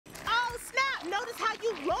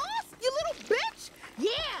lost, you little bitch?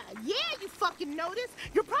 Yeah, you fucking noticed.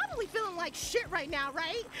 You're probably feeling like shit right now,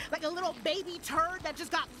 right? Like a little baby turd that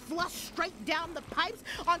just got flushed straight down the pipes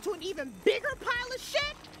onto an even bigger pile of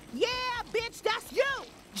shit? Yeah, bitch, that's you.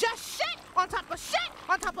 Just shit on top of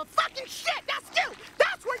fucking shit. That's you.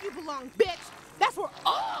 That's where you belong, bitch. That's where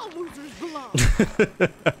all losers belong.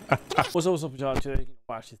 What's up, y'all? Today you can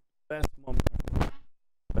watch the best moment,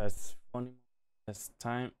 best funny, best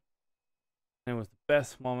time. And it was the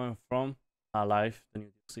best moment from our life. The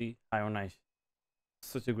new DLC, High on Ice.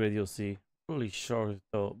 Such a great DLC. Really short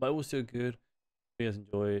though, but it was still good. If you guys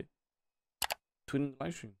enjoy it, tweet in the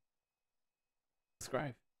live stream.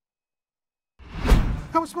 Subscribe.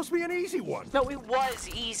 That was supposed to be an easy one. No, it was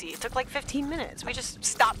easy. It took like 15 minutes. We just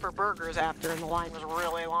stopped for burgers after, and the line was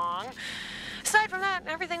really long. Aside from that,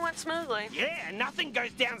 everything went smoothly. Yeah, nothing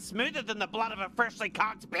goes down smoother than the blood of a freshly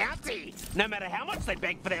cocked bounty. No matter how much they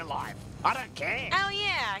beg for their life. I don't care. Oh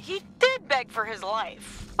yeah, he did beg for his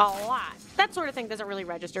life. A lot. That sort of thing doesn't really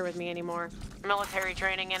register with me anymore. Military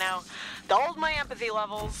training, you know. Dulled my empathy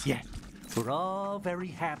levels. Yeah. We're all very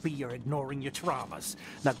happy you're ignoring your traumas.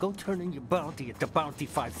 Now go turn in your bounty at the Bounty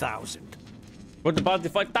 5000. What about the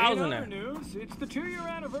In 5,000 other then? news, it's the 2-year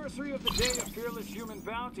anniversary of the day a fearless human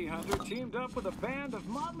bounty hunter teamed up with a band of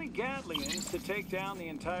motley Gatlians to take down the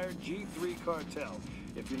entire G3 cartel.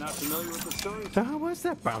 If you're not familiar with the story... So how was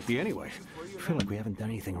that bounty anyway? I feel like we haven't done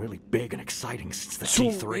anything really big and exciting since the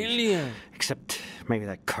 2 G3. million. Except maybe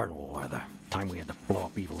that Colonel or the time we had to blow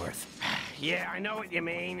up Evil Earth. Yeah, I know what you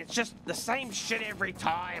mean. It's just the same shit every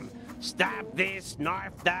time. Stab this,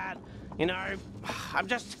 knife that. You know, I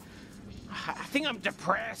think I'm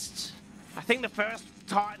depressed. I think the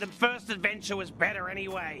first adventure was better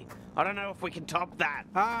anyway. I don't know if we can top that.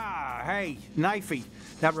 Ah, hey, Knifey.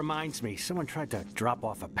 That reminds me, someone tried to drop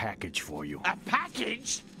off a package for you. A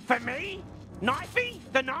package? For me? Knifey?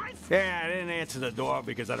 The knife? Yeah, I didn't answer the door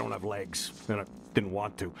because I don't have legs, and I didn't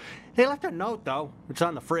want to. They left a note, though. It's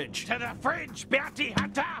on the fridge. To the fridge, bounty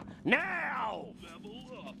hunter! Now!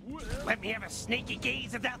 Let me have a sneaky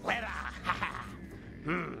gaze at that letter.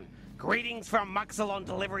 Greetings from Michl on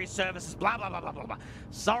delivery services, blah, blah, blah, blah, blah, blah.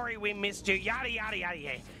 Sorry we missed you, yada, yada, yada,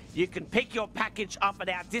 yeah. You can pick your package up at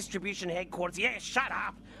our distribution headquarters. Yeah, shut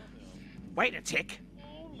up. Wait a tick.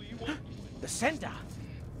 The sender.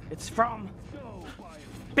 It's from...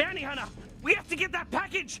 Bounty hunter! We have to get that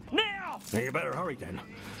package, now! Now you better hurry then.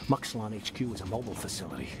 Muxlon HQ is a mobile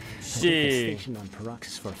facility. Shit. I think it's stationed on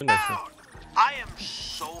Peroxis for... I am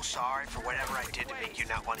so sorry for whatever I did to make you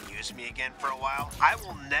not want to use me again for a while. I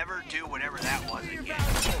will never do whatever that was again.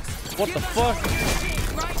 What the fuck?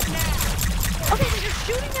 Okay, but you're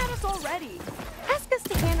shooting at us already. Ask us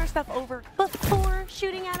to hand our stuff over before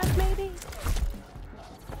shooting at us, maybe?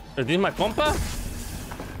 Is this my compa?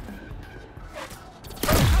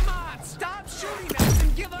 Come on, stop shooting at us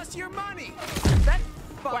and give us your money. That's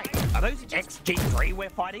fine. Wait, are those XG3 we're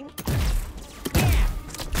fighting?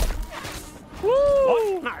 Woo!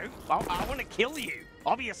 What? No, I want to kill you,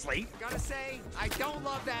 obviously. Gotta say, I don't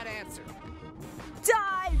love that answer.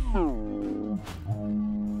 Die!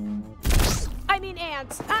 I mean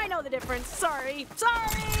ants. I know the difference. Sorry.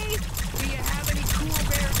 Sorry! Do you have any cool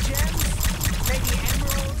rare gems? Maybe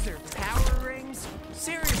emeralds or power rings?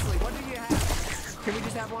 Seriously, what do you have? Can we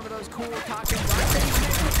just have one of those cool talking dark things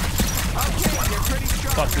maybe? Okay, you're pretty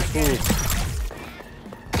strong. Fuck this I fool.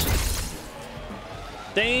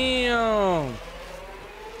 Damn!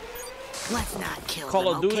 Let's not kill Call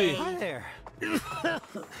them, of Duty. okay? Hi there.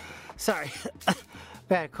 Sorry.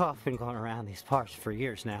 Bad cough been going around these parts for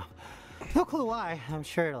years now. No clue why. I'm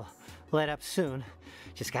sure it'll let up soon.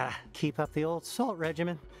 Just gotta keep up the old salt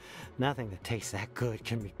regimen. Nothing that tastes that good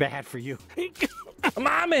can be bad for you.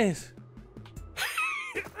 Mames!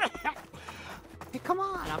 Hey, come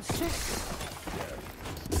on, I'm sick.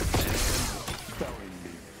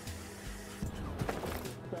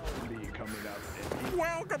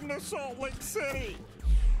 Welcome to Salt Lake City.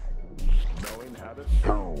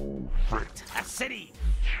 A city.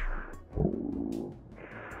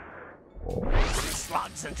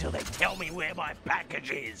 Slugs until they tell me where my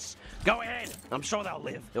package is. Go ahead. I'm sure they'll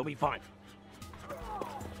live. They'll be fine.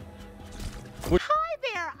 Hi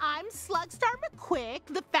there, I'm Slugstar McQuick,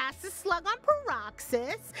 the fastest slug on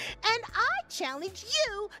Peroxis, and I challenge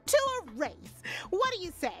you to a race. What do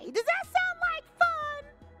you say? Does that sound like fun?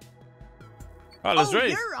 Oh, let's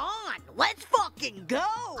race. You're on. Let's fucking go.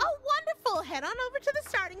 Oh, wonderful. Head on over to the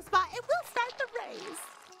starting spot and we'll start the race.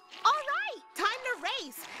 All right, time to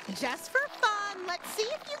race. Just for fun, let's see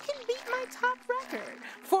if you can beat my top record.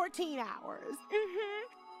 14 hours.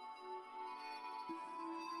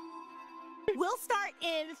 We'll start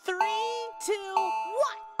in 3, 2,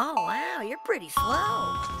 1. pretty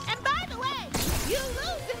slow. And by the way, you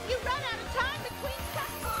lose if you run out of time between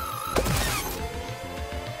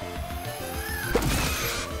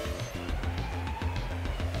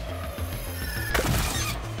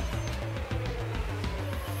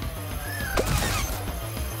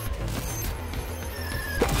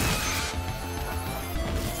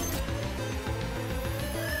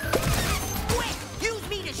Quick, use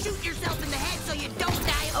me to shoot yourself in the head so you don't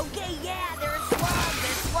die. Okay, yeah, they're slow.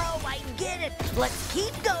 They're slow. I get it. Let's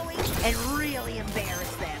keep going and really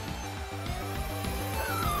embarrass them.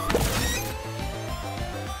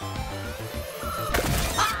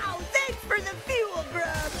 Oh, thanks for the fuel,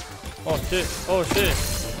 Grub. Oh shit, oh shit.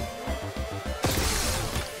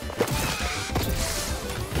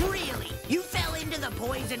 Really? You fell into the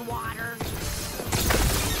poison water?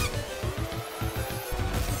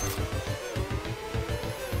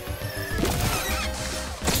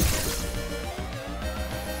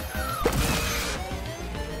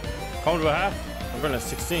 Come to a half. I'm going to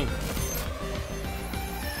 16.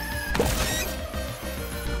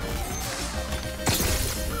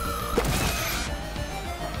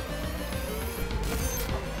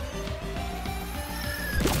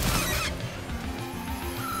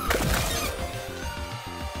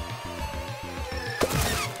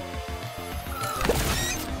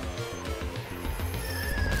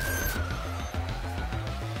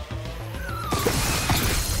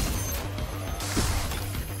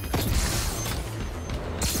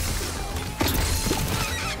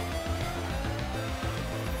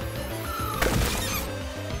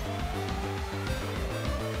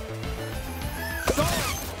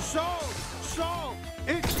 Salt!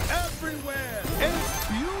 It's everywhere! It's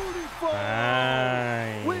beautiful!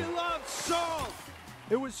 Nice. We love salt!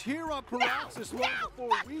 It was here on Paraxis long before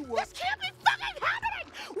we were... This can't be fucking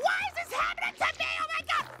happening! Why is this happening to me? Oh my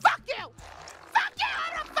god, fuck you! Fuck you!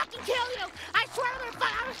 I'm gonna fucking kill you! I swear I'm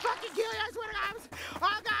gonna fucking kill you! I swear to god!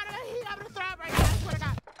 Oh god, I'm gonna throw up right now! I swear to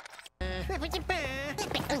god!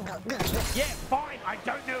 Yeah, fine. I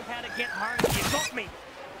don't know how to get home. You got me.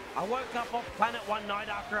 I woke up off planet one night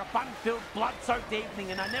after a fun-filled, blood-soaked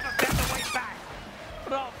evening, and I never found a way back.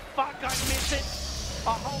 But oh fuck, I miss it.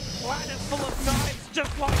 A whole planet full of knives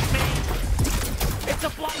just like me. It's a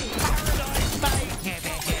bloody paradise,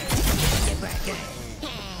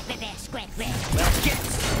 mate. Well, get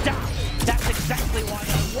stuck. That's exactly why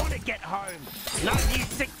I want to get home. None of you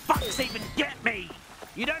sick fucks even get me.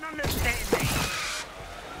 You don't understand me.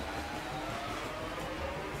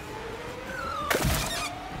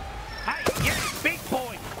 Hey, you big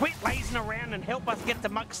boy, quit lazing around and help us get to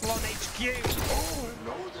Michl HQ. Oh,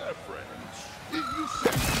 hello there, friends. Did you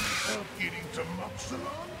say you need help getting to Michl?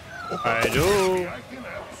 I do. I can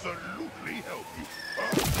absolutely help you. Oh,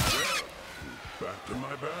 well, back to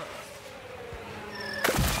my bath.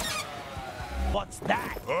 What's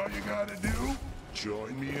that? All you gotta do,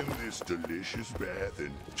 join me in this delicious bath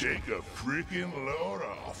and take a freaking load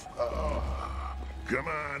off. Oh, come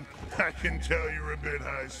on, I can tell you're a bit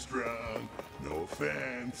high-strung. No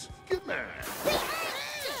offense. Good man.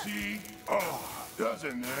 See? Oh,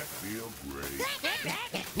 doesn't that feel great?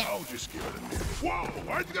 Oh, just give it a minute. Whoa,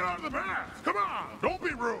 why'd you get out of the bath? Come on, don't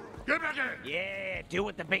be rude. Get back in. Yeah, do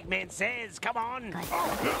what the big man says. Come on.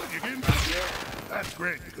 Oh, good, you're getting back in? That's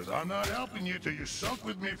great, because I'm not helping you till you sunk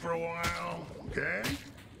with me for a while, okay?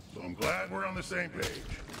 So I'm glad we're on the same page.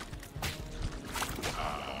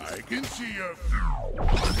 I can see your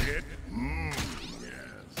it.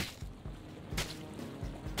 Yes.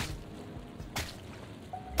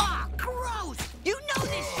 Aw, gross! You know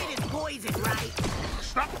this shit is poison, right?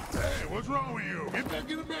 Stop! Hey, what's wrong with you? Get back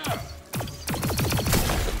in the bath.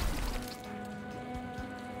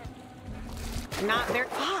 Not very.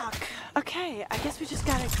 Fuck. Okay, I guess we just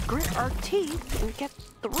gotta grit our teeth and get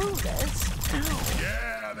through this. Ow.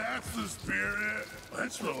 Yeah, that's the spirit.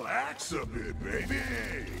 Let's relax a bit, baby.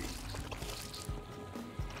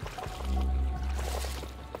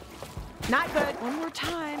 Not good. One more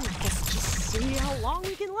time. I guess just see how long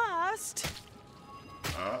we can last.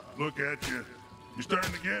 Look at you. You're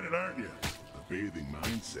starting to get it, aren't you? The bathing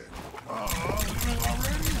mindset. Leaving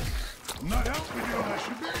already? I'm not helping you unless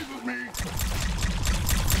you bathe with me.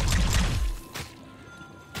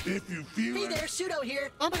 If you feel Hey it. there, Pseudo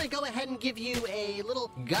here. I'm gonna go ahead and give you a little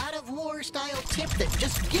God of War style tip that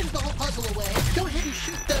just gives the whole puzzle away. Go ahead and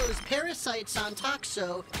shoot those parasites on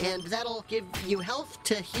Toxo, and that'll give you health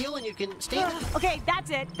to heal, and you can stay. Okay, that's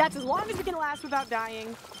it. That's as long as we can last without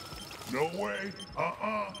dying. No way.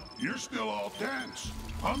 You're still all tense.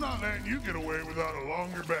 I'm not letting you get away without a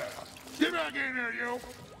longer bath. Get back in here, you.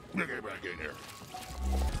 Get back in here.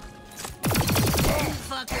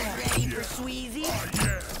 fuckers ready for Sweezy? Oh,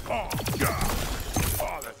 yeah. Oh, God.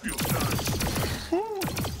 Oh, that feels nice.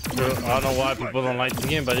 I don't know why people don't like the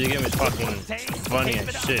game, but the game is fucking funny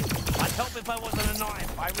as shit. I'd help if I wasn't a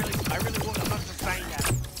knife. I really would. I'm not just saying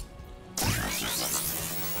that.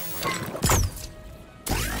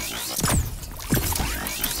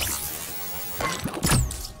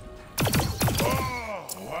 Oh,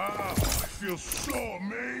 wow. It feels so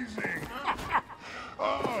amazing.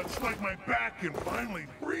 Oh, it's like my back can finally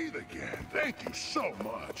breathe again. Thank you so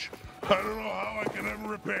much. I don't know how I can ever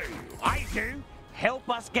repay you. I do. Help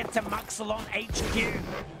us get to Michl on HQ.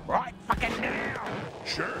 Right fucking now.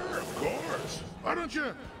 Sure, of course. Why don't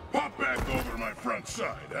you pop back over to my front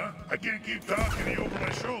side, huh? I can't keep talking to you over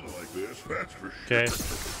my shoulder like this, that's for sure. Okay.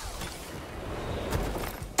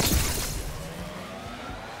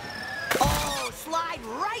 Oh, slide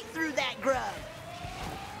right through that grub.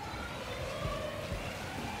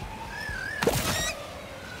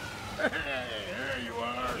 Hey, there you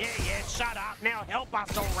are. Yeah, shut up. Now help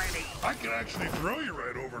us already. I can actually throw you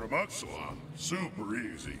right over to Michl. Super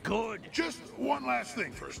easy. Good. Just one last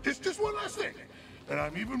thing first. Just one last thing. And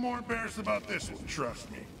I'm even more embarrassed about this one, trust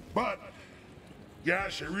me. But,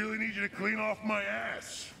 gosh, I really need you to clean off my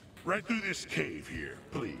ass. Right through this cave here,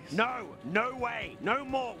 please. No way. No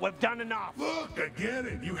more. We've done enough. Look, I get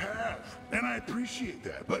it. You have. And I appreciate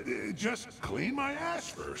that. But just clean my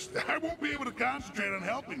ass first. I won't be able to concentrate on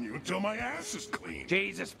helping you until my ass is clean.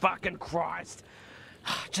 Jesus fucking Christ.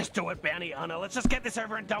 Just do it, Bounty Hunter. Let's just get this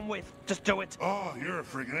over and done with. Just do it. Oh, you're a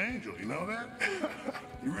friggin' angel. You know that?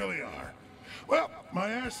 You really are. Well, my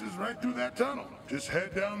ass is right through that tunnel. Just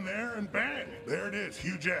head down there and bang. There it is.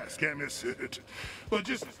 Huge ass. Can't miss it. But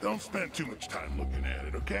just don't spend too much time looking at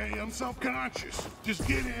it, okay? I'm self-conscious. Just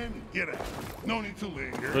get in and get out. No need to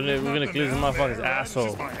linger. We're gonna clean this motherfucker's asshole.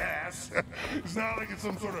 It's just my ass. It's not like it's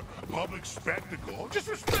some sort of public spectacle. Just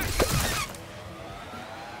respect.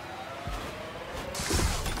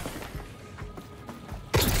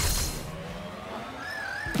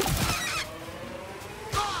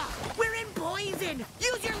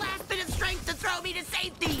 Use your last bit of strength to throw me to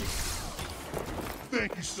safety!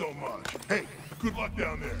 Thank you so much. Hey, good luck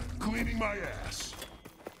down there, cleaning my ass.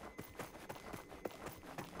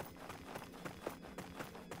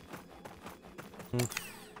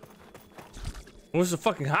 Where's the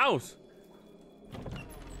fucking house?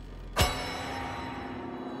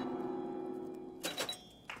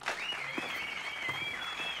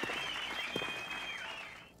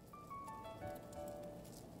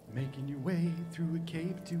 Making your way through a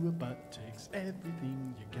cave to a butt takes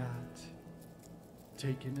everything you got.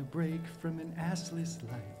 Taking a break from an assless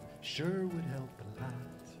life sure would help a lot.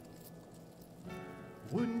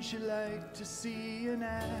 Wouldn't you like to see an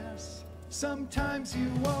ass? Sometimes you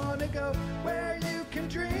wanna go where you can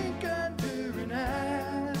drink under an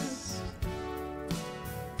ass.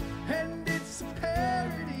 And it's a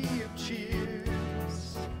parody of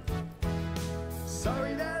Cheers.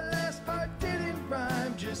 Sorry that last part didn't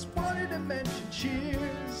rhyme, just wanted to mention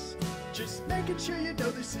Cheers. Just making sure you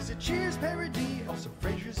know this is a Cheers parody. Also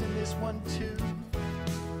Frasier's in this one too.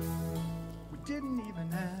 We didn't even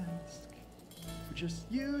ask, we're just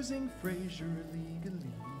using Frasier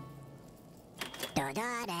illegally.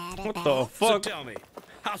 What the fuck? So tell me,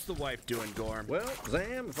 how's the wife doing, Gorm? Well,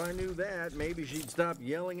 Zam, if I knew that, maybe she'd stop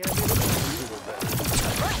yelling at me.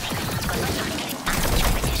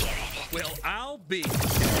 Well, I'll be. Our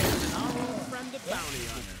old friend, the bounty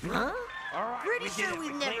hunter. Huh? All right, Pretty sure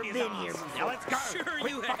we've never been here before. Now let's go. Sure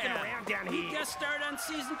Quit you fucking have. around down You here. guest starred on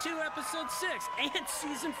season 2, episode 6, and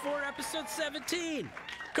season 4, episode 17.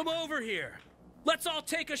 Come over here. Let's all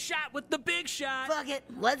take a shot with the big shot. Fuck it,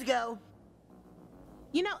 let's go.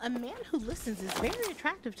 You know, a man who listens is very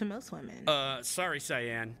attractive to most women. Sorry,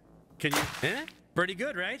 Cyan. Can you? Pretty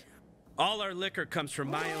good, right? All our liquor comes from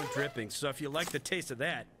my own drippings, so if you like the taste of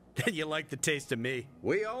that, then you like the taste of me.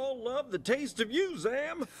 We all love the taste of you,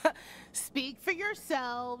 Zam. Speak for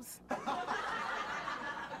yourselves.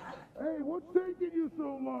 Hey, what's taking you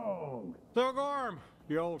so long? So, Gorm,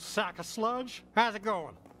 you old sack of sludge, how's it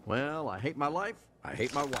going? Well, I hate my life, I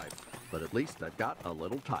hate my wife, but at least I've got a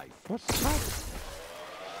little tife. What's that?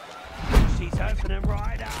 She's opening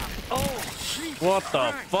right up. Oh, shit. What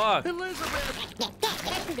the fuck?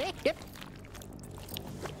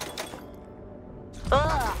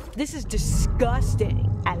 Ugh, this is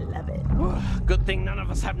disgusting. I love it. Good thing none of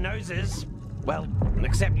us have noses. Well,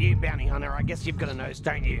 except you, Bounty Hunter. I guess you've got a nose,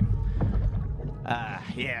 don't you?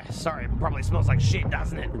 Yeah, sorry. It probably smells like shit,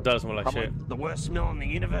 doesn't it? It does smell like Probably shit. the worst smell in the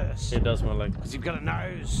universe. It does smell like. Because you've got a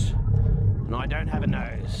nose, and I don't have a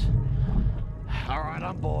nose. All right,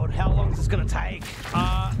 I'm bored. How long is this gonna take?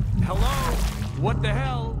 Hello? what the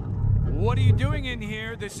hell? What are you doing in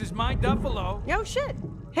here? This is my Duffalo. Yo, shit.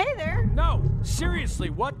 Hey there. No, seriously,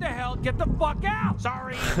 what the hell? Get the fuck out!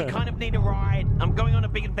 Sorry, we kind of need a ride. I'm going on a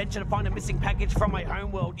big adventure to find a missing package from my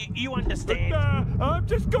homeworld. You understand? I'm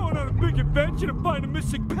just going on a big adventure to find a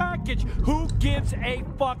missing package. Who gives a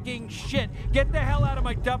fucking shit? Get the hell out of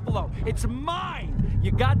my Duffalo. It's mine.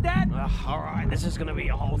 You got that? All right, this is gonna be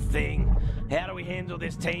a whole thing. How do we handle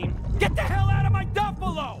this, team? Get the hell out of my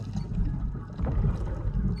Duffalo!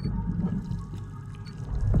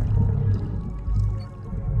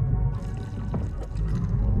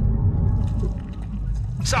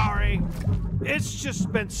 Sorry. It's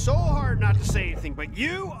just been so hard not to say anything, but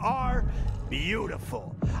you are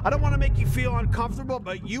beautiful. I don't want to make you feel uncomfortable,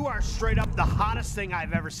 but you are straight up the hottest thing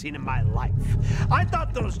I've ever seen in my life. I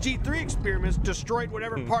thought those G3 experiments destroyed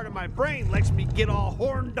whatever part of my brain lets me get all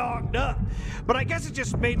horn-dogged up. But I guess it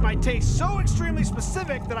just made my taste so extremely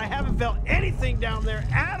specific that I haven't felt anything down there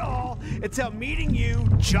at all until meeting you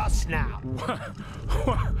just now.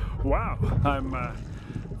 Wow,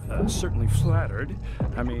 I'm certainly flattered.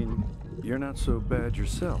 I mean, you're not so bad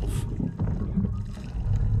yourself.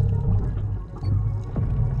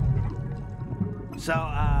 So,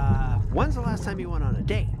 when's the last time you went on a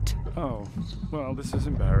date? Oh, well, this is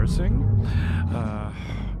embarrassing.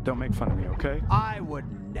 Don't make fun of me, okay? I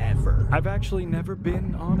would never. I've actually never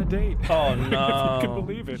been on a date. Oh, If no. you can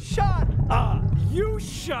believe it. Shut up! You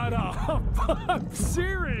shut up! I'm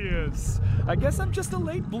serious. I guess I'm just a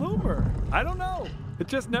late bloomer. I don't know. It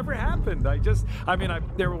just never happened.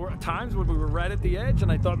 There were times when we were right at the edge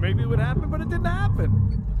and I thought maybe it would happen, but it didn't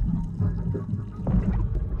happen.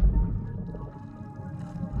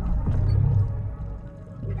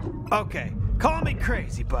 Okay, call me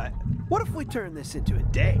crazy, but what if we turn this into a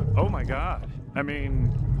date? Oh my God. I mean,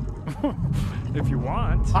 if you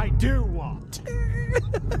want. I do want.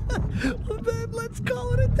 Well, then let's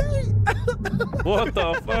call it a date. What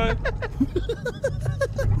the fuck?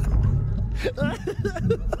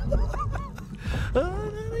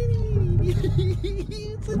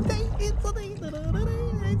 It's a date, it's a date,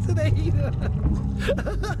 it's a date.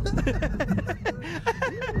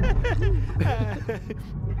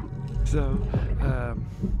 So,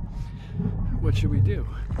 what should we do?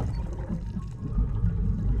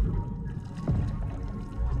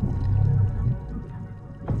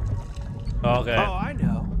 Okay. Oh, I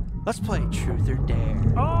know. Let's play Truth or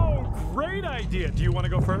Dare. Oh, great idea. Do you want to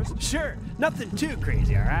go first? Sure. Nothing too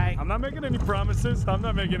crazy, all right? I'm not making any promises.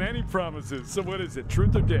 So what is it?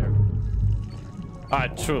 Truth or dare?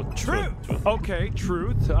 Truth. Okay,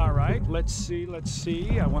 truth. All right. Let's see.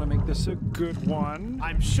 I want to make this a good one.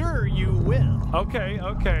 I'm sure you will. Okay.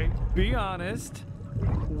 Be honest.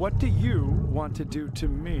 What do you want to do to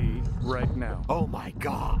me right now? Oh my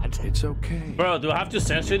God. It's okay. Bro, do I have to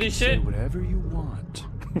censor this Say shit? whatever you want.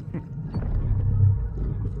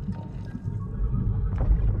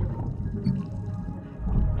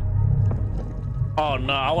 Oh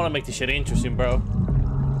no, I want to make this shit interesting, bro.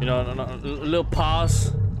 You know, a little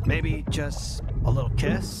pause. Maybe just a little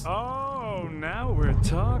kiss? Oh, now we're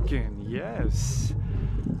talking. Yes.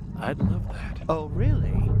 I'd love that. Oh,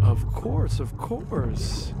 really? Of course.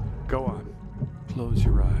 Go on. Close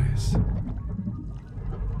your eyes.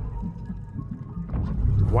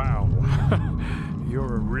 Wow.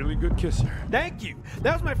 You're a really good kisser. Thank you.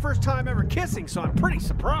 That was my first time ever kissing, so I'm pretty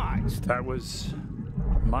surprised. That was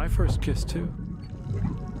my first kiss, too.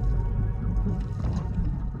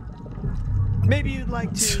 Maybe you'd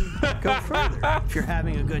like to go further if you're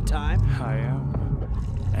having a good time. I am,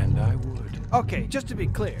 and I would. Okay, just to be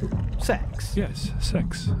clear, sex. Yes,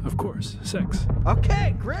 sex. Of course, sex.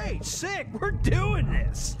 Okay, great, sick, we're doing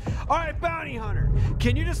this. All right, bounty hunter,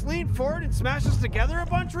 can you just lean forward and smash us together a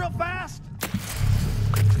bunch real fast?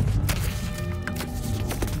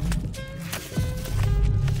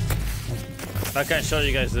 I can't show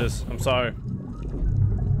you guys this. I'm sorry.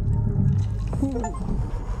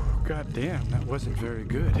 God damn, that wasn't very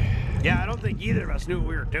good. Yeah, I don't think either of us knew what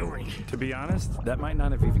we were doing. To be honest, that might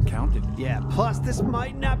not have even counted. Yeah, plus this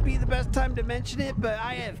might not be the best time to mention it, but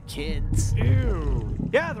I have kids. Ew.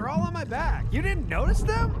 Yeah, they're all on my back. You didn't notice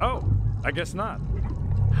them? Oh, I guess not.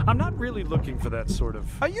 I'm not really looking for that sort of...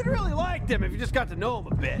 Oh, you'd really like them if you just got to know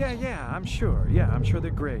them a bit. Yeah, I'm sure. Yeah, I'm sure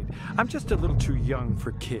they're great. I'm just a little too young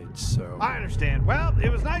for kids, so... I understand. Well, it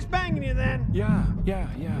was nice banging you then. Yeah.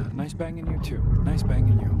 Nice banging you, too. Nice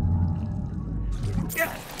banging you.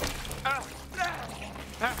 Yeah.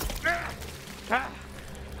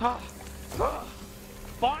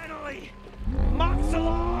 Finally!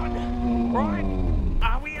 Moxalon! Right?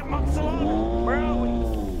 Are we in Moxalon? Where are we?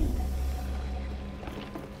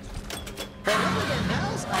 Hello again,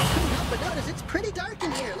 pals. I couldn't help but notice it's pretty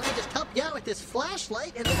let me just help you out with this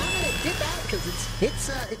flashlight, and then I'm gonna dip out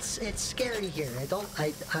because it's scary here. I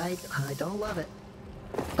don't love it.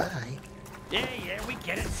 Bye. Yeah, we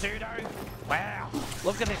get it, Pseudo. Wow,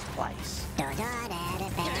 look at this place. Shut up!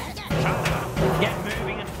 Get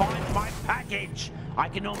moving and find my package. I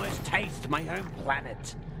can almost taste my home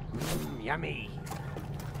planet. Yummy.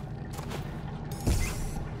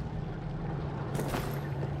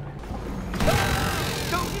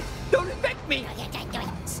 Don't infect me!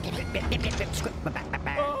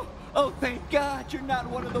 Oh, thank God you're not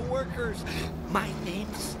one of the workers. My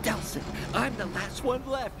name's Stelson. I'm the last one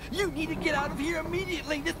left. You need to get out of here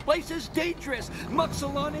immediately. This place is dangerous.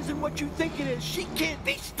 Michl isn't what you think it is. She can't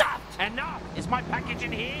be stopped. Enough! Is my package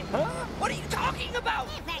in here? Huh? What are you talking about?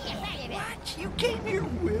 What? You came here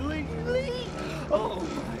willingly? Oh,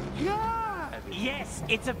 my God. Yes,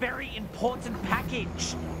 it's a very important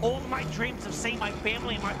package. All my dreams of seeing my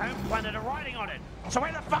family and my home planet are riding on it. So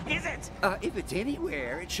where the fuck is it? If it's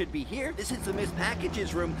anywhere, it should be here. This is the Miss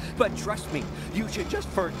Packages room. But trust me, you should just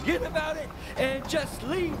forget about it and just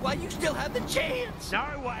leave while you still have the chance.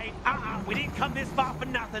 No way. We didn't come this far for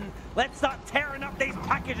nothing. Let's start tearing up these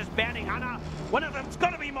packages, bounty hunter. One of them's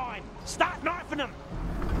gotta be mine. Start knifing them.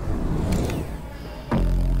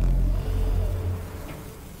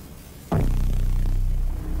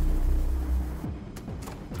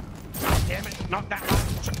 Damn it, not that one.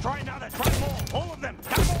 Try another, try more. All of them.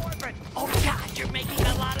 Come more open. Oh, God, you're making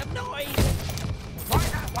a lot of noise. Try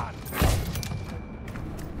that one.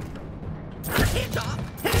 Hands off!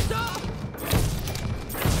 Hands off!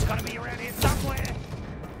 It's gotta be around here somewhere.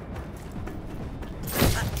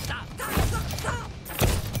 Stop!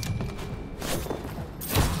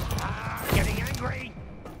 I'm getting angry.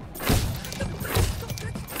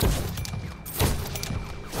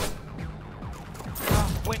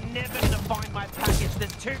 We're never gonna find my package.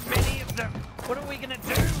 There's too many of them. What are we gonna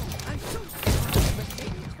do? I'm so sorry.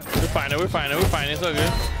 We're fine. It's all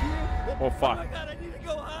good. Oh, fuck. Oh my God, I need to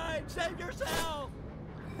go hide. Save yourself.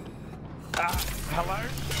 Hello?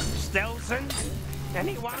 Stelson?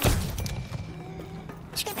 Anyone?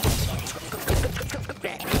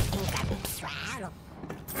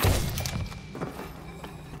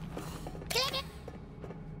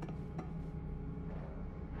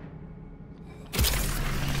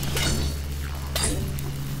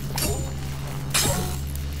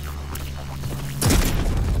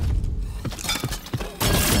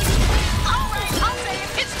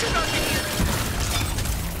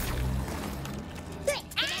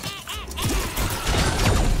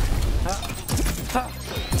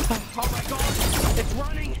 Oh my God! It's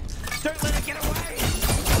running! Don't let it get away!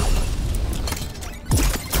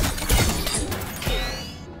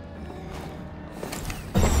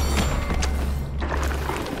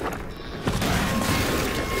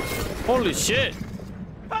 Holy shit!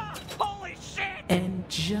 Holy shit! And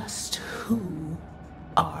just who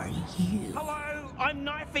are you? Hello, I'm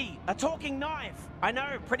Knifey, a talking knife. I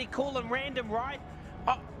know, pretty cool and random, right?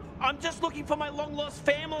 I'm just looking for my long-lost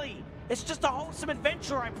family. It's just a wholesome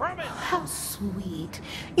adventure, I promise. How sweet.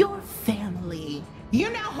 Your family.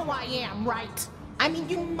 You know who I am, right? I mean,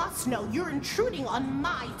 you must know you're intruding on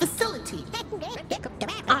my facility.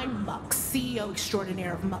 I'm Mux, CEO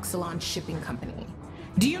extraordinaire of Michl Shipping Company.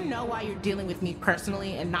 Do you know why you're dealing with me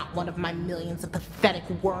personally and not one of my millions of pathetic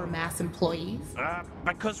worm-ass employees?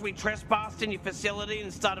 Because we trespassed in your facility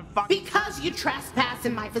and started fucking... Because you trespassed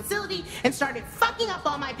in my facility and started fucking up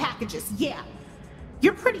all my packages, yeah.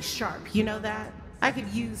 You're pretty sharp, you know that? I could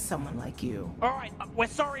use someone like you. Alright, we're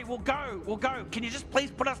sorry, we'll go. Can you just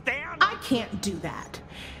please put us down? I can't do that.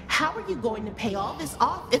 How are you going to pay all this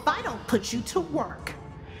off if I don't put you to work?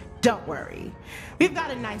 Don't worry. We've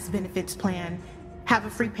got a nice benefits plan. Have a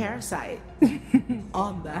free parasite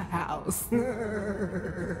on the house.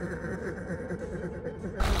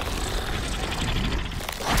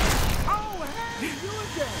 Oh, hey, you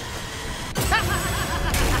again!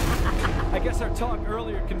 I guess our talk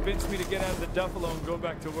earlier convinced me to get out of the Duffalo and go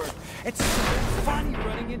back to work. It's so fun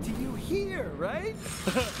running into you here, right?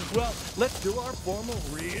 Well, let's do our formal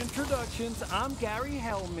reintroductions. I'm Gary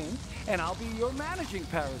Hellman, and I'll be your managing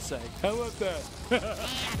parasite. How about that?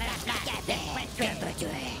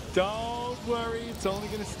 Don't worry, it's only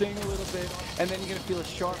going to sting a little bit, and then you're going to feel a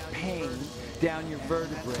sharp pain down your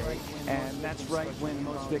vertebrae, and that's right when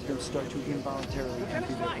most victims start to involuntarily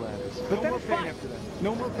empty their bladders. But then it's fine after that.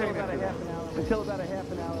 No more pain after that. Until about a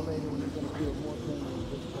half an hour later when you're going to feel more pain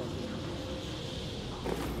than this place.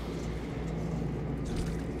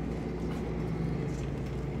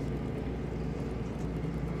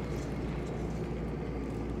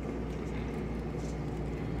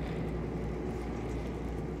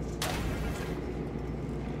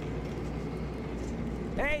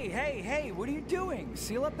 Hey, what are you doing?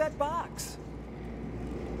 Seal up that box.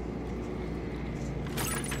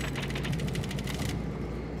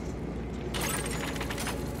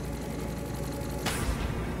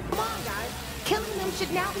 Come on, guys. Killing them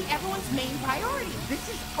should now be everyone's main priority. This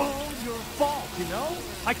is all your fault, you know?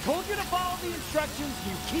 I told you to follow the instructions.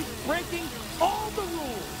 You keep breaking all the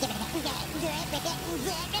rules.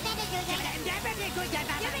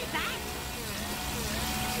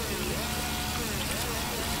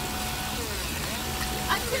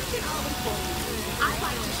 Attention all employees. I'd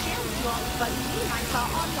like to share with you all the funny meme I saw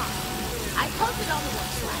online. I posted on the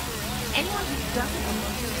website. Anyone who doesn't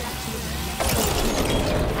emotionally react to it.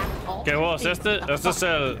 ¿Qué vos? Este es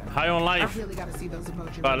el High on Life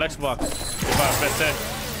para el Xbox y para PC.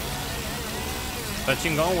 Está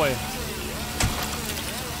chingón, güey.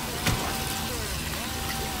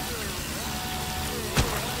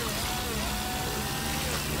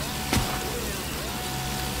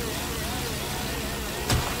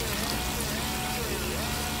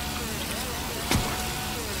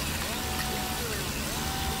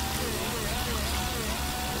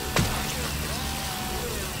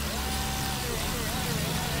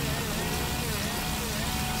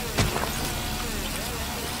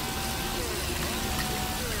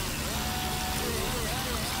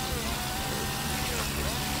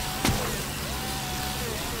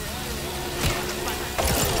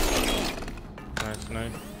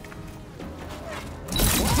 Nice.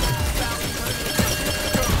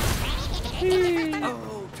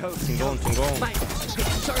 Oh, toast. Chingón. Mike,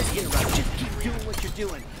 sorry to interrupt. Just keep doing what you're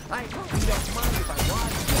doing. I hope you don't mind if I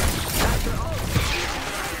watch you. After all,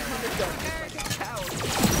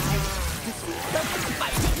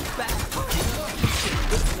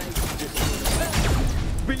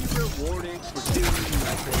 be rewarded for doing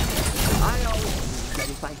nothing. I always knew that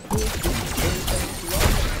if I did anything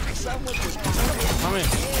wrong, someone would do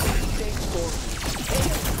anything for me.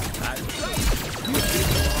 That's right. You did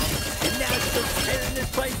wrong, and now it's just tearing this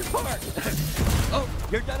place apart. Oh,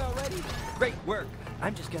 you're done already? Great work.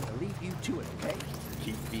 I'm just gonna leave you to it, okay?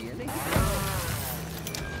 Keep being a hero.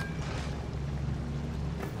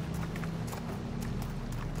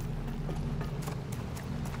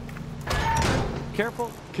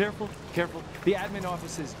 Careful. The admin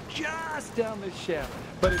office is just down this shaft,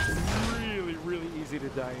 but it's really easy to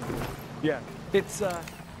die in here. Yeah, it's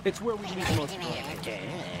where we meet most people.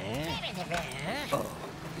 Oh,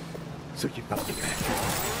 so you found me back.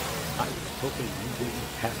 I was hoping you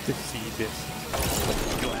wouldn't have to see this, but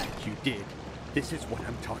I'm glad you did. This is what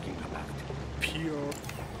I'm talking about. Pure.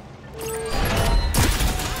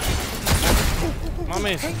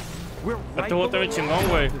 Mami, este juego está bien chingón,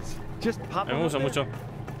 güey. Me gusta mucho.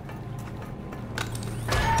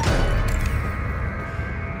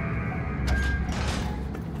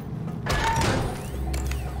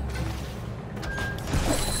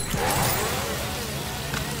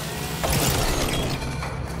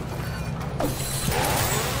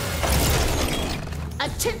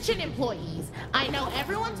 Attention employees. I know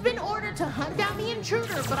everyone's been ordered to hunt down the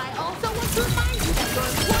intruder, but I also want to remind you that your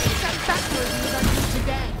employee satisfaction reviews are due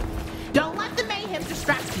today. Don't let the mayhem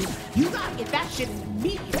distract you. You gotta get that shit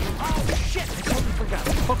immediately. Oh shit, I totally forgot.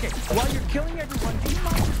 Okay, while you're killing everyone, do you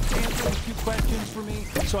mind just answering a few questions for me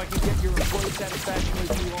so I can get your employee satisfaction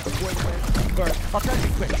review on the way? All right, I'll try to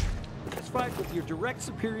be quick. Satisfied with your direct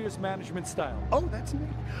superior's management style. Oh, that's me.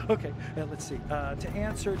 Okay, let's see. To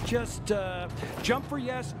answer, just jump for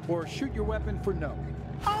yes or shoot your weapon for no.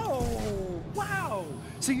 Oh, wow.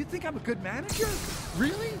 So you think I'm a good manager?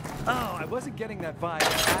 Really? Oh, I wasn't getting that vibe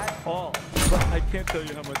at all. But I can't tell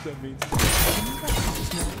you how much that means. Can you let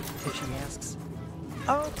us know if she asks?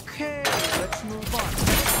 Okay, let's move on.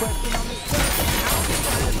 Next question on this list. How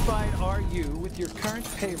satisfied are you with your current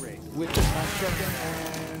pay rate? With the contracting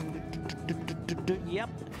and... Yep,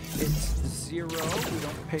 it's 0. We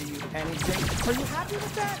don't pay you anything. Are you happy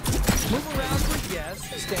with that? Move around for yes.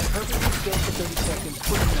 Stand perfectly still for 30 seconds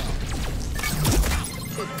for no.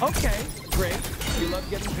 Okay, great. You love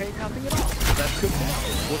getting paid nothing at all. That's good to know.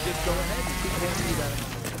 We'll just go ahead and keep paying you that.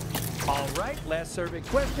 All right, last survey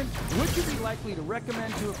question. Would you be likely to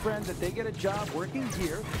recommend to a friend that they get a job working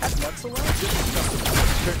here at Michl?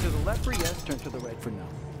 Turn to the left for yes, turn to the right for no.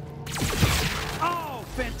 Oh,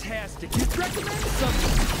 fantastic. You'd recommend something.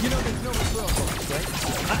 You know, there's no referral bonus, right?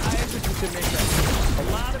 I think you should make that clear.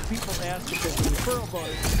 A lot of people ask if there's a referral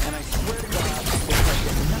bonus, and I swear to God, it's like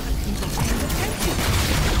they're not even paying attention.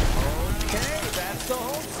 Okay, that's the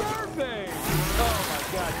whole survey. Oh, my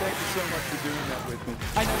God, thank you so much for doing that with me.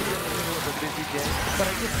 I know you're in the middle of a busy day, but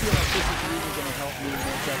I just feel like this is really going to help me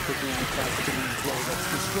make up for being attached to the employee that's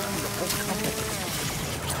destroying the whole company.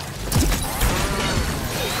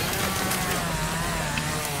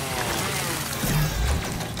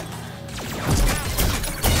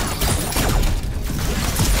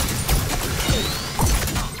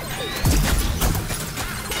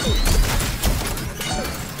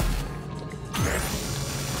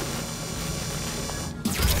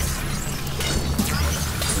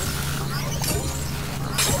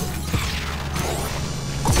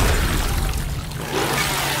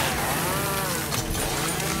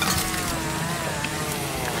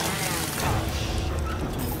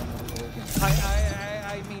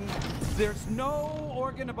 no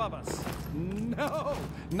organ above us. No.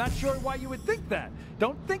 Not sure why you would think that.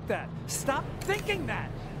 Don't think that. Stop thinking that.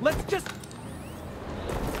 Let's just...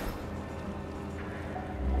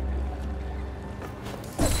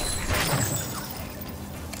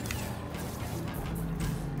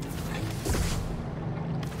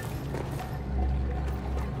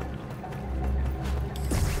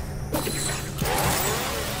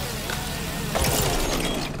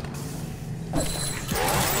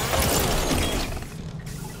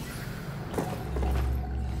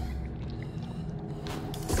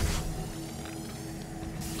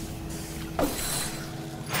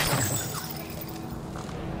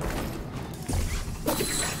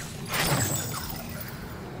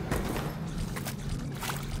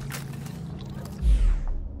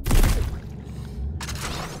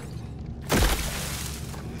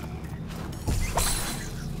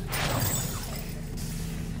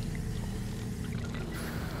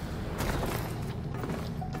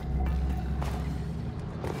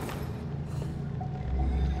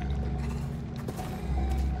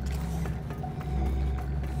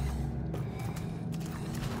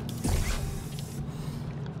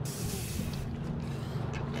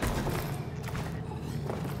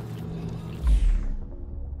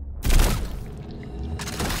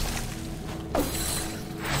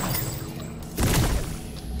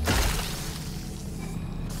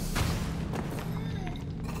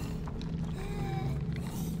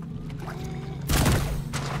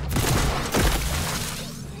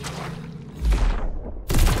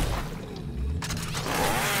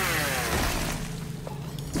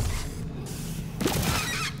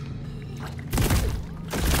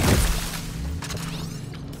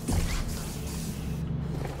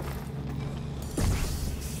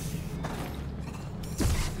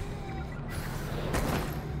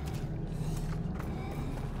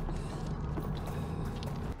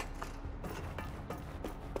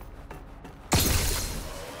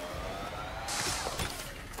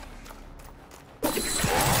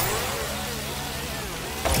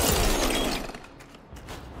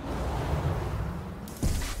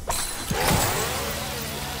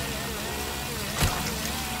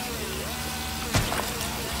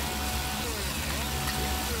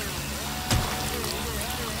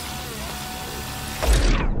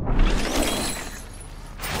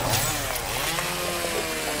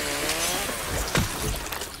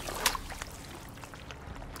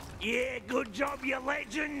 Yeah, good job, you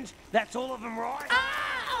legend. That's all of them, right?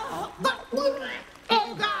 Oh,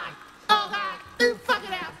 oh God! Oh God! You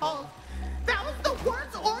fucking asshole! That was the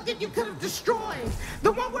worst organ you could have destroyed.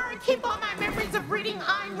 The one where I keep all my memories of reading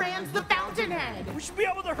Ayn Rand's The Fountainhead. We should be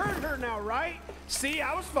able to hurt her now, right? See,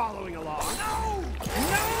 I was following along. No!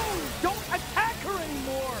 No! Don't attack her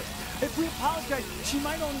anymore! If we apologize, she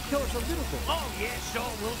might only kill us a little bit. Oh, yeah, sure.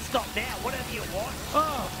 We'll stop now. Whatever you want.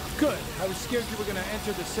 Oh, good. I was scared you were going to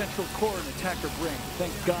enter the central core and attack her brain.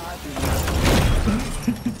 Thank God you're not.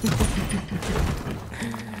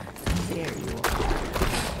 There you are.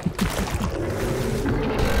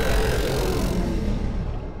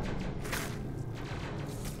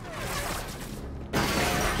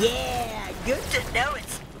 Yeah, good to know it.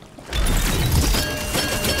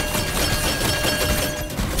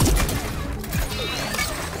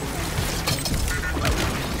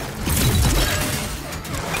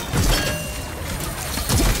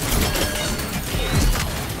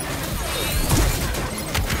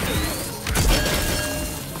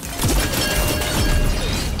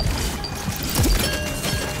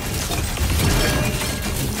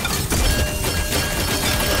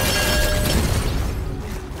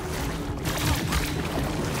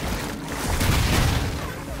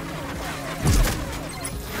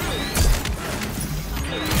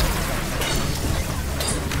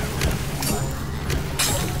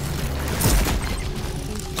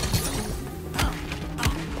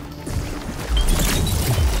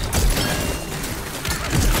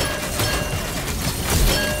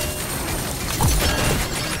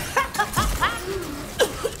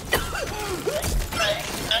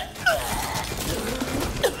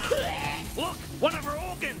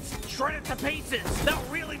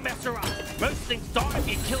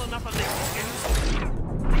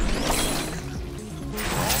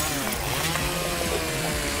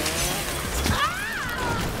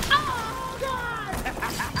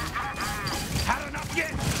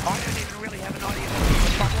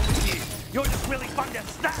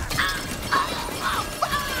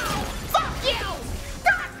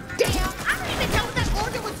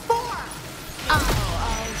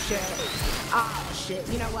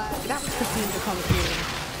 You know what? That was confusing to come here.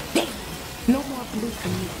 Damn! No more blue for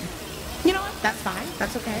me. You know what? That's fine.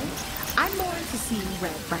 That's okay. I'm more into seeing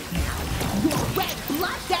red right now. Your red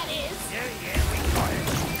blood, that is! Yeah, we got it.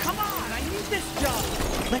 Come on, I need this job.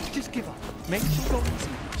 Let's just give up. Maybe she'll go easy.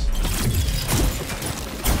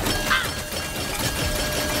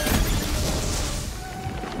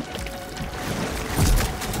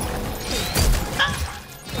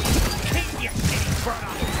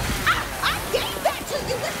 I gave that to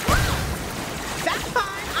you with love! That's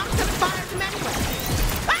fine. I'm gonna fire them anyway.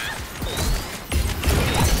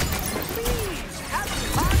 Please, have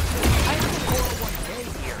some margin. I have a 401k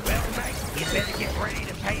here. Well, mate, you better get ready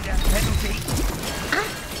to pay that penalty.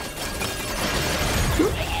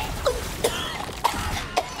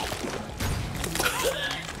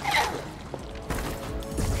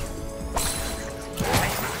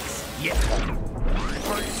 Hey, Max. Yeah.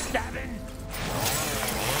 For stabbing.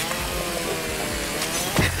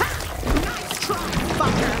 Nice try,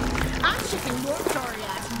 fucker. I'm shipping your sorry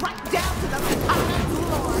ass right down to the pilot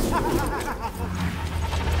floor.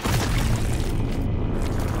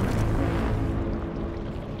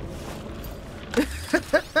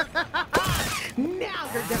 Now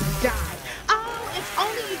you're gonna die. Oh, if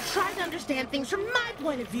only you tried to understand things from my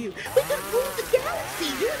point of view. We could rule the galaxy,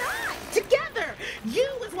 you and I, together. You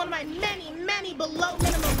as one of my many, many below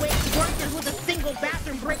minimum wage workers with a single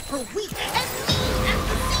bathroom break per week. And me as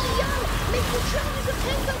the CEO, making trillions of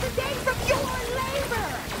pesos a day from your labor.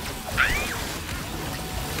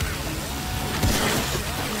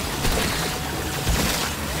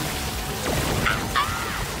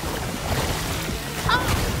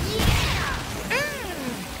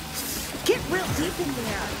 Get real deep in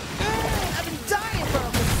there. I've been dying for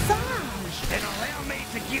a massage. Then allow me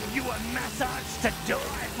to give you a massage to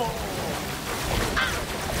die for.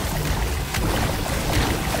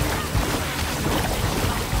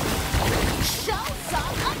 Show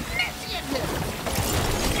some initiative.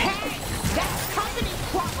 Hey, that's company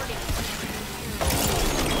property.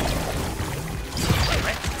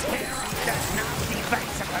 Let's tear up that nasty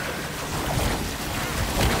face of hers.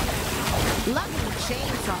 Lovely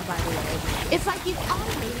chainsaw, by the way. It's like you've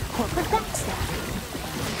automated corporate backstabbing.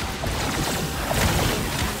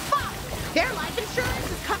 Fuck! Their life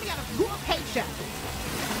insurance is coming out of your paycheck.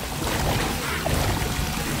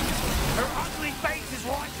 Her ugly face is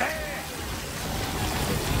right there.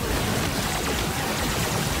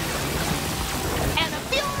 And a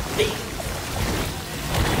pure beast.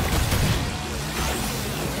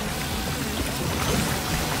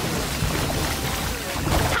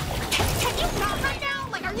 Can you not right now?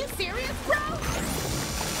 Like, are you serious, bro?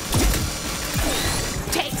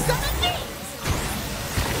 Take some of these.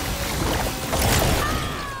 Oh!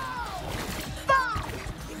 Fuck!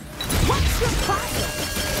 What's your problem?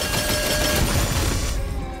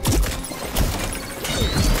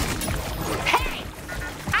 Hey!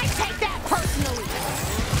 I take that personally.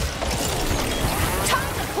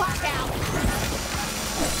 Time to clock out.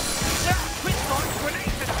 Quit throwing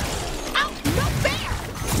grenades at her. Oh, no fair!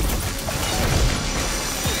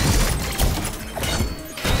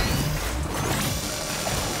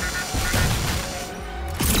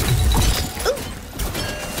 Ooh.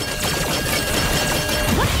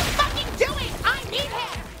 What are you fucking doing? I need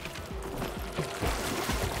him!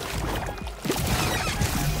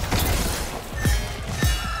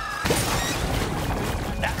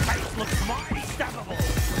 That face looks mighty stabbable.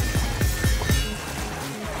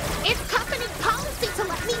 It's company policy to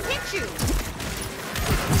let me hit you.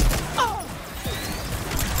 Oh.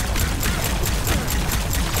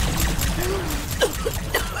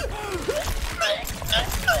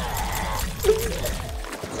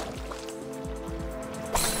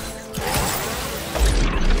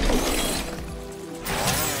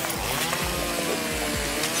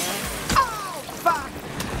 Oh, fuck.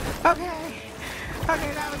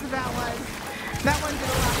 Okay, that was a bad one. That one did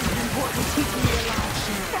a lot of important keeping me alive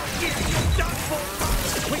shit. Fuck yeah, you're done for.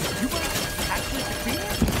 Wait, you want to actually defeat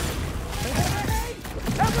her? Hey!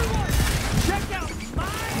 Everyone, check out my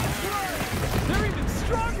words! They're even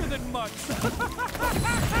stronger than Mutts!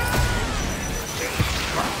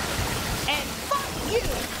 And fuck you!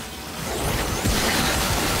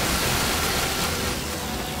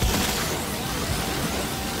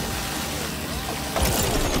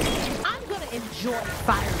 I'm gonna enjoy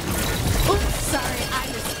firing you. Oops, sorry, I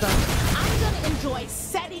misspoke. I'm gonna enjoy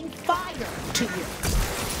setting fire to you.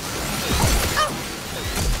 Oh!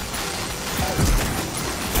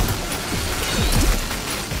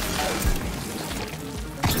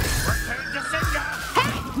 Return to sender.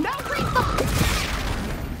 Hey, no refund!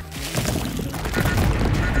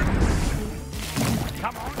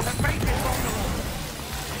 Come on, the face is vulnerable.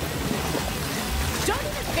 Don't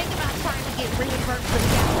even think about trying to get reimbursed for the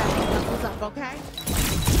gas life, okay?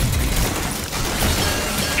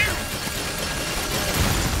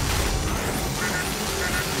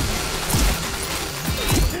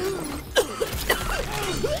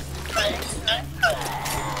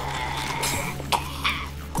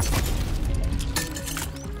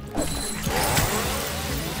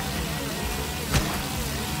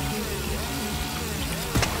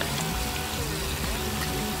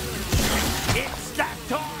 It's that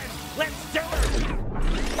time! Let's do it!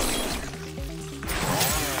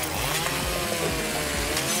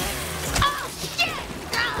 Oh, shit!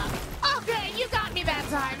 Okay, you got me that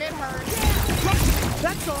time. It hurt. Look,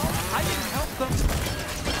 that's all. I didn't help them.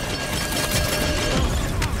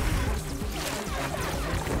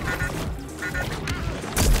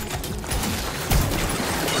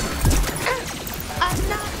 I'm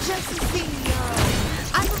not just a CEO.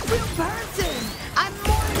 I'm a real person. I'm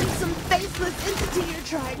more than some faceless entity you're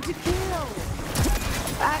trying to kill.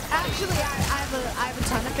 Actually, I have a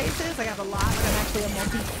ton of faces. I have a lot, but I'm actually a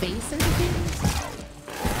multi-face entity.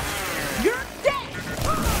 You're dead!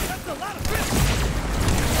 Oh, that's a lot of fish.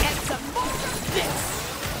 And some more of this!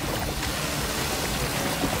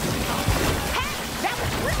 Hey! That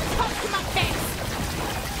was really close to my face!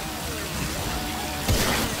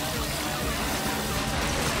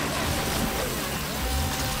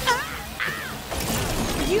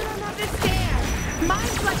 You don't understand.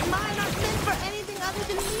 Minds like mine aren't meant for anything other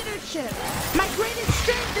than leadership. My greatest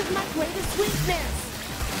strength is my greatest weakness.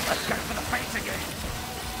 Let's go for the face again.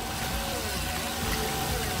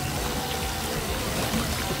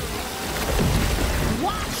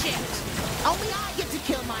 Watch it! Only I get to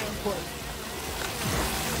kill my employee.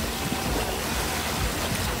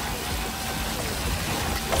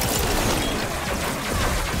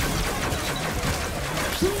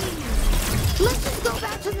 Please, let's just go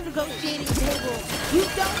back to the negotiating table. You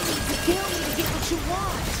don't need to kill me to get what you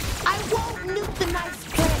want. I won't nuke the nice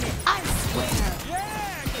planet, I swear.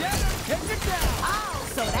 Yeah, get him. Take it down. Oh,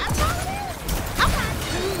 so that's how it is?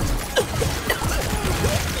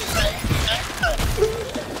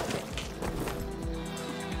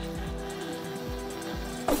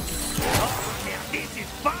 Oh, now this is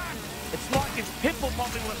fun! It's like it's pimple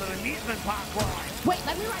popping with an amusement park ride. Wait,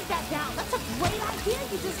 let me write that down. That's a great idea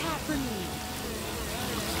you just had for me.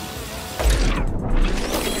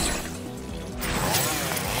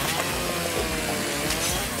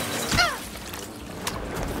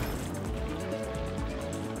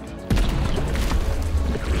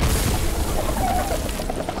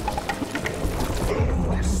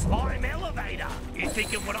 Slime elevator! You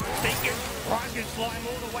thinking what I'm thinking? I can slime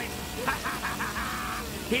all the way.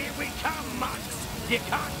 Here we come, monks! You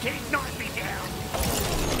can't keep me down!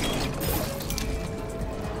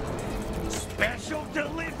 Special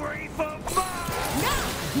delivery for fun! No,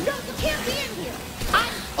 you can't be in here.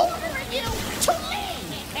 I'm ordering you to leave.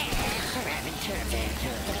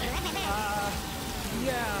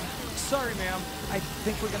 Yeah. Sorry, ma'am. I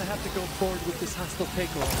think we're gonna have to go forward with this hostile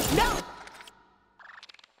takeover. No!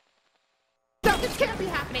 No, this can't be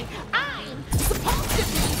happening. I'm supposed to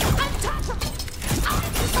be untouchable.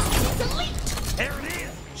 I'm supposed to be elite. There it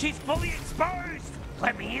is! She's fully exposed!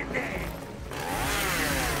 Let me in there!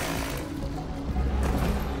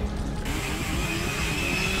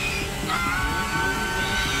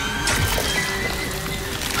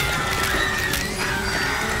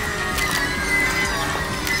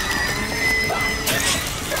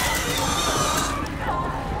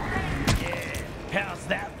 How's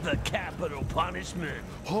that for capital punishment?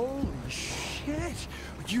 Holy shit!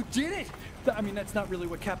 You did it! I mean, that's not really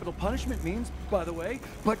what capital punishment means, by the way,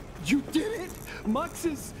 but you did it! Mux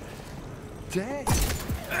is dead.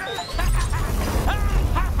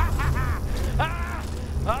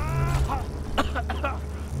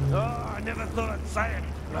 Oh, I never thought I'd say it.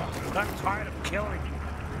 I'm tired of killing.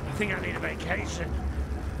 I think I need a vacation.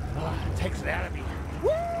 It takes it out of me.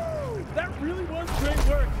 Woo! That really was great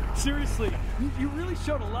work. Seriously, you really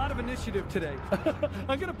showed a lot of initiative today.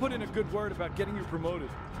 I'm gonna put in a good word about getting you promoted.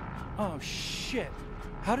 Oh shit!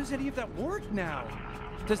 How does any of that work now?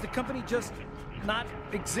 Does the company just not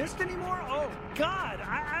exist anymore? Oh God,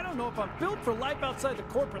 I don't know if I'm built for life outside the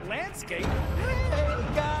corporate landscape. Hey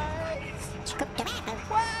guys!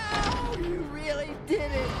 Wow, you really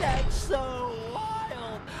did it! That's so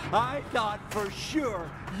wild! I thought for sure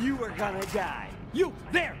you were gonna die. You,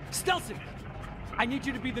 there, Stelson! I need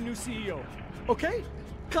you to be the new CEO, okay?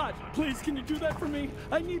 God, please, can you do that for me?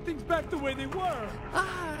 I need things back the way they were.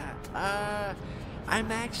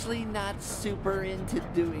 I'm actually not super into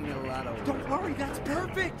doing a lot of work. Don't worry, that's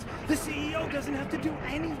perfect. The CEO doesn't have to do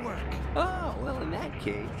any work. Oh, well, in that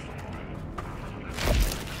case.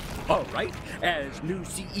 All right, as new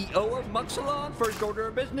CEO of Michl, first order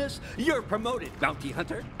of business, you're promoted, Bounty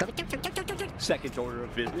Hunter. Second order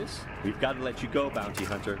of business, we've got to let you go, Bounty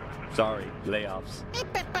Hunter. Sorry, layoffs.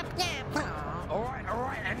 All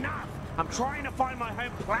right, enough. I'm trying to find my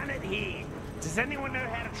home planet here. Does anyone know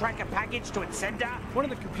how to track a package to its sender? One of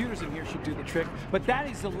the computers in here should do the trick, but that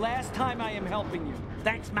is the last time I am helping you.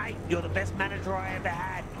 Thanks, mate. You're the best manager I ever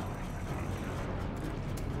had.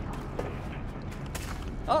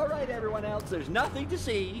 All right, everyone else, there's nothing to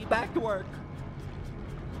see. Back to work.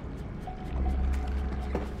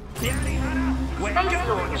 Bounty Hunter, we're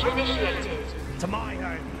going initiated. To my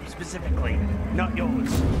home, specifically, not yours.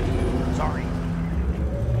 Sorry.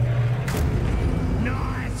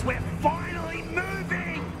 Nice, we're finally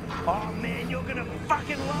moving! Oh man, you're gonna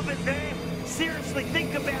fucking love it there. Seriously,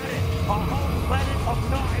 think about it. A whole planet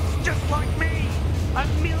of knives, just like me.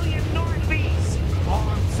 1 million knifies.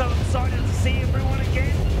 Oh, I'm so excited to see everyone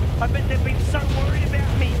again. I bet they've been so worried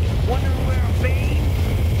about me, wondering where I've been.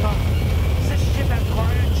 Oh, does this ship have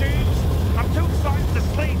cryo tubes? I'm too excited to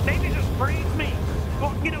sleep. Maybe just freeze me.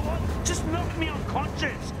 Well, you know what? Just knock me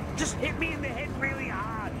unconscious. Just hit me in the head really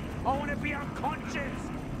hard. I want to be unconscious.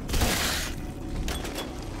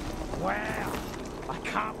 Wow. I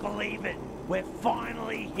can't believe it. We're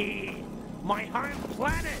finally here. My home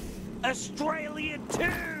planet, Australia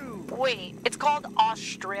 2. Wait, it's called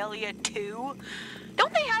Australia 2?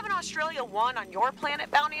 Don't they have an Australia 1 on your planet,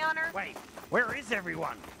 Bounty Hunter? Wait, where is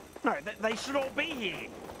everyone? No, they should all be here.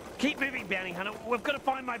 Keep moving, Bounty Hunter. We've got to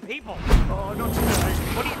find my people. Oh, not today.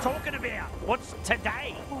 What are you talking about? What's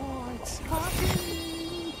today? Oh, it's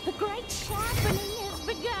happening. The great sharpening has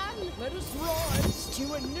begun. Let us rise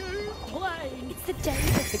to a new plane. It's the day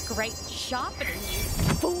of the great sharpening, you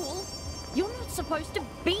fool. You're not supposed to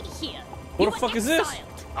be here. What the fuck is this?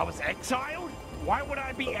 I was exiled? Why would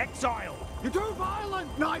I be exiled? You're too violent,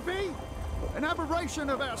 Knifey! An aberration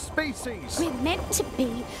of our species. We're meant to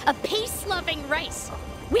be a peace-loving race.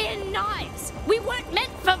 We're knives. We weren't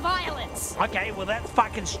meant for violence. Okay, well that's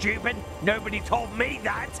fucking stupid. Nobody told me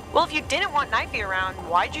that. Well, if you didn't want Knifey around,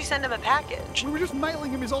 why'd you send him a package? We were just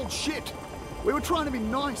mailing him his old shit. We were trying to be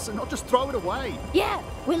nice and not just throw it away. Yeah,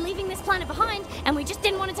 we're leaving this planet behind, and we just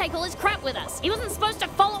didn't want to take all his crap with us. He wasn't supposed to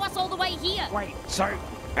follow us all the way here. Wait, so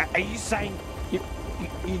are you saying you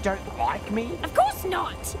don't like me? Of course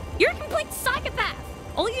not. You're a complete psychopath.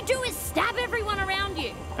 All you do is stab everyone around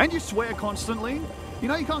you. And you swear constantly. You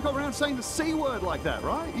know you can't go around saying the C word like that,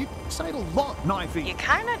 right? You say it a lot, Knifey. You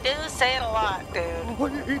kinda do say it a lot,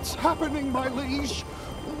 dude. It's happening, my liege.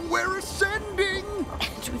 We're ascending!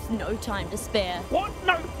 And with no time to spare. What?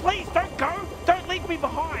 No, please, don't go! Don't leave me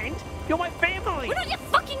behind! You're my family! We're not your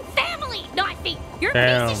fucking family, Knifey! You're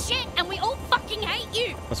Damn. a piece of shit, and we all fucking hate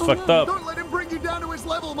you! That's fucked up. Don't let him bring you down to his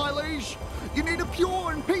level, my liege! You need a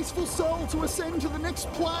pure and peaceful soul to ascend to the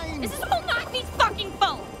next plane! This is all Knifey's fucking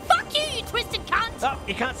fault! Fuck you, you twisted cunt! Oh,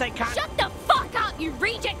 you can't say cunt! Shut the fuck up, you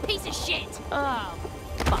reject piece of shit! Oh,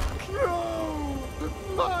 fuck. No!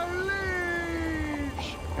 My liege!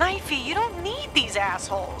 Knifey, you don't need these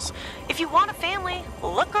assholes. If you want a family,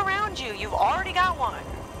 look around you. You've already got one.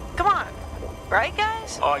 Come on. Right,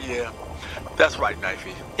 guys? Oh, yeah. That's right,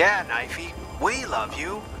 Knifey. Yeah, Knifey. We love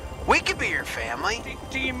you. We could be your family.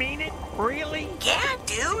 Do you mean it? Really? Yeah,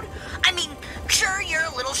 dude. I mean, sure, you're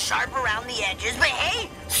a little sharp around the edges, but hey,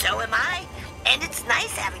 so am I. And it's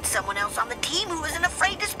nice having someone else on the team who isn't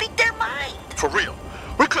afraid to speak their mind. For real.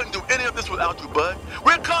 We couldn't do any of this without you, bud.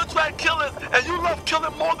 We're contract killers, and you love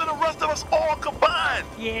killing more than the rest of us all combined.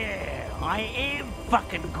 Yeah, I am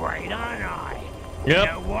fucking great, aren't I? Yep. You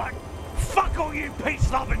know what? Fuck all you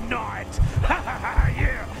peace-loving knives. Ha ha ha,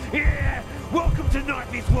 yeah, yeah. Welcome to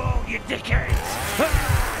Knifey's world, you dickheads.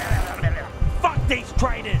 Fuck these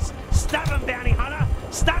traitors. Stab them, Bounty Hunter.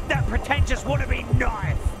 Stab that pretentious wannabe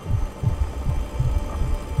knife.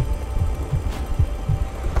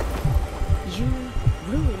 You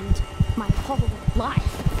ruined my whole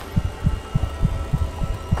life.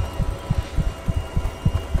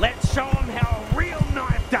 Let's show them how a real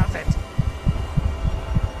knife does it.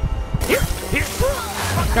 Here.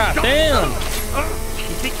 God damn.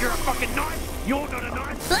 You think you're a fucking knife? You're not a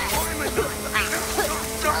knife. I'm a knife.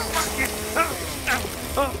 Fuck you.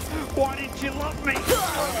 Why didn't you love me?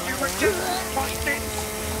 You rejected my sins.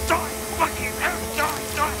 Die. Fuck you.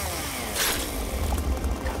 Die.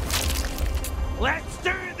 Let's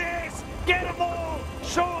do this. Get them all.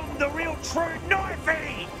 Show them the real true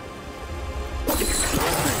knifey.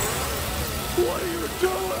 What are you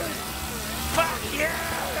doing? Fuck you.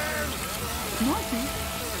 Knifey?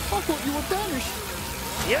 I thought you were banished.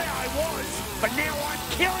 Yeah, I was, but now I'm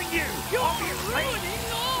killing you! You're ruining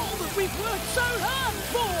all that we've worked so hard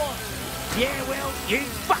for! Yeah, well, you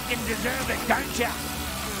fucking deserve it, don't ya?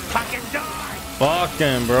 Fucking die!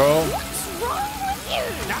 Fucking, bro. What's wrong with you?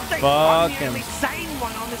 Nothing. Fucking. I'm the only sane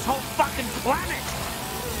one on this whole fucking planet.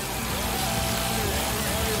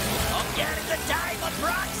 Hope you had a good time on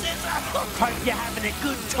Roxas. Hope you're having a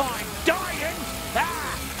good time dying.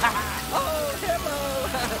 Oh, hello.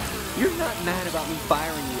 You're not mad about me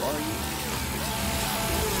firing you, are you?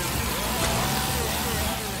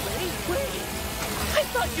 Wait. I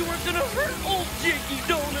thought you were gonna hurt old Jakey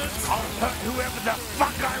Donuts. I'll hurt whoever the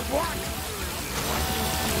fuck I want.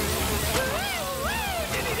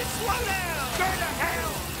 You need to slow down. Go to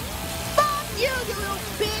hell. Fuck you, you little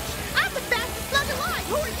bitch! I'm the fastest slug alive!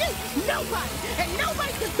 Who are you? Nobody! And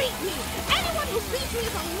nobody can beat me! Anyone who beats me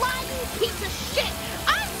is a lying piece of shit!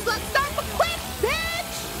 I'm Slug Star McQueen,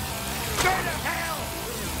 bitch! Go to hell!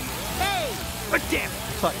 Hey! But damn it!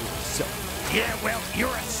 I thought you were so. Yeah, well,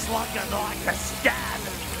 you're a slugger like a stab.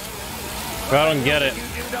 I don't get it. You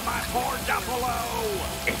do to my poor Duffalo.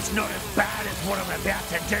 It's not as bad as what I'm about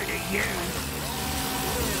to do to you.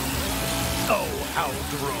 Oh, how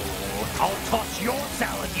droll. I'll toss your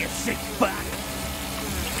salad, you sick fuck.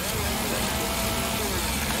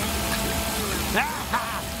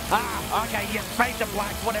 Okay, you fade to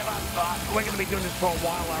black, whatever. We're gonna be doing this for a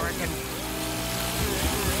while, I reckon.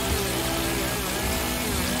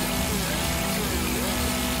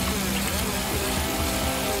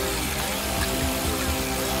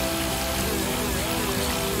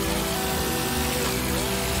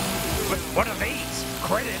 What are these?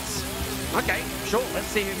 Credits? Okay, sure, let's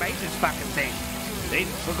see who made this fucking thing.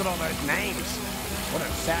 Jesus, look at all those names. What a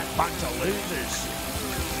sad bunch of losers.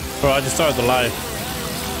 Bro, I just started the live.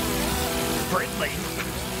 Friendly?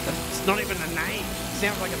 It's not even a name.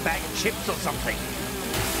 Sounds like a bag of chips or something.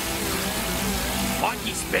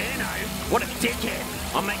 Mikey Spano? What a dickhead.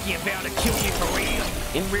 I'm making a vow to kill you for real.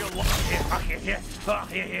 In real life. Yeah, oh, yeah. Oh,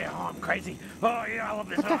 yeah. Oh, I'm crazy. Oh, yeah, I love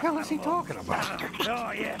this. What the hell is he talking about?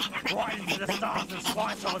 Oh, yeah. Right into the stars and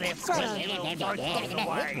slice all their squishy little throats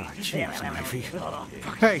away. Jeez, Knifey.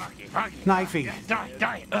 Hey, Knifey.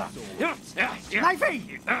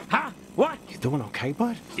 Knifey! Huh? What? You doing okay,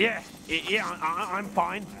 bud? Yeah, I'm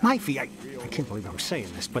fine. Knifey, I can't believe I'm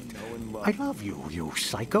saying this, but I love you, you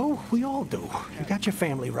psycho. We all do. You got your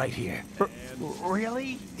family right here.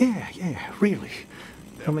 Really? Yeah, really.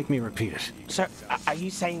 Don't make me repeat it. So, are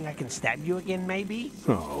you saying I can stab you again, maybe?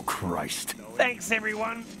 Oh, Christ. Thanks,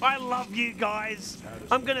 everyone. I love you guys.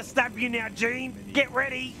 I'm gonna stab you now, Gene. Get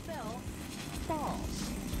ready.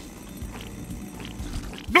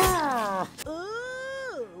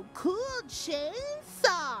 Ooh, cool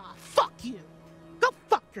chainsaw. Fuck you. Go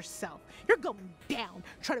fuck yourself. You're going down.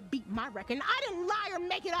 Try to beat my record. And I didn't lie or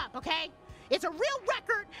make it up, okay? It's a real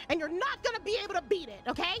record, and you're not gonna be able to beat it,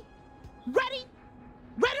 okay? Ready?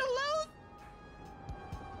 Ready to lose?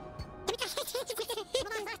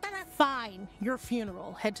 Fine. Your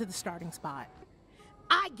funeral. Head to the starting spot.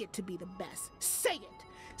 I get to be the best. Say it.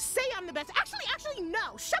 Say I'm the best. Actually,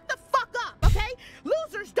 no. Shut the fuck up, okay?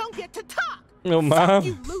 Losers don't get to talk. No, Fuck Mom.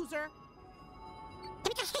 you, loser.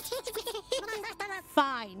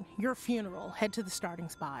 Fine. Your funeral. Head to the starting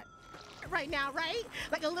spot. Right now, right?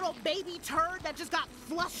 Like a little baby turd that just got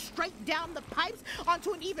flushed straight down the pipes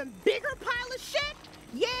onto an even bigger pile of shit?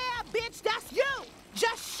 Yeah, bitch, that's you.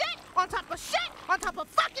 Just shit on top of shit on top of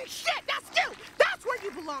fucking shit. That's you. That's where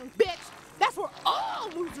you belong, bitch. That's where all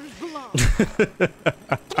losers belong.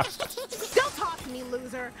 Don't talk to me,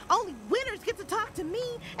 loser. Only winners get to talk to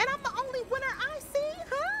me, and I'm the only winner I see,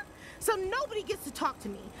 huh? So nobody gets to talk to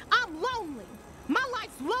me. I'm lonely. My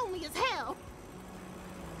life's lonely as hell.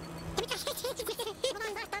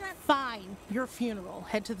 Fine. Your funeral.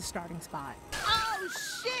 Head to the starting spot. Oh,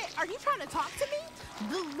 shit. Are you trying to talk to me?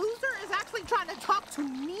 The loser is actually trying to talk to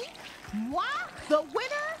me? Moi? The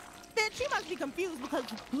winner? Then she must be confused because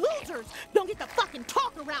losers don't get to fucking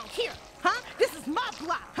talk around here, huh? This is my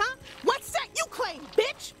block, huh? What set you claim,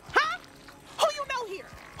 bitch? Huh? Who you know here?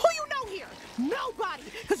 Who you know here? Nobody,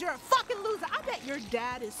 because you're a fucking loser. I bet your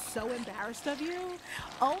dad is so embarrassed of you.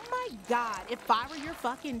 Oh my God, if I were your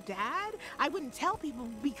fucking dad, I wouldn't tell people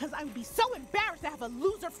because I would be so embarrassed to have a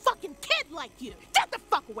loser fucking kid like you. Get the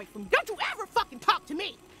fuck away from me. Don't you ever fucking talk to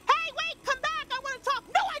me.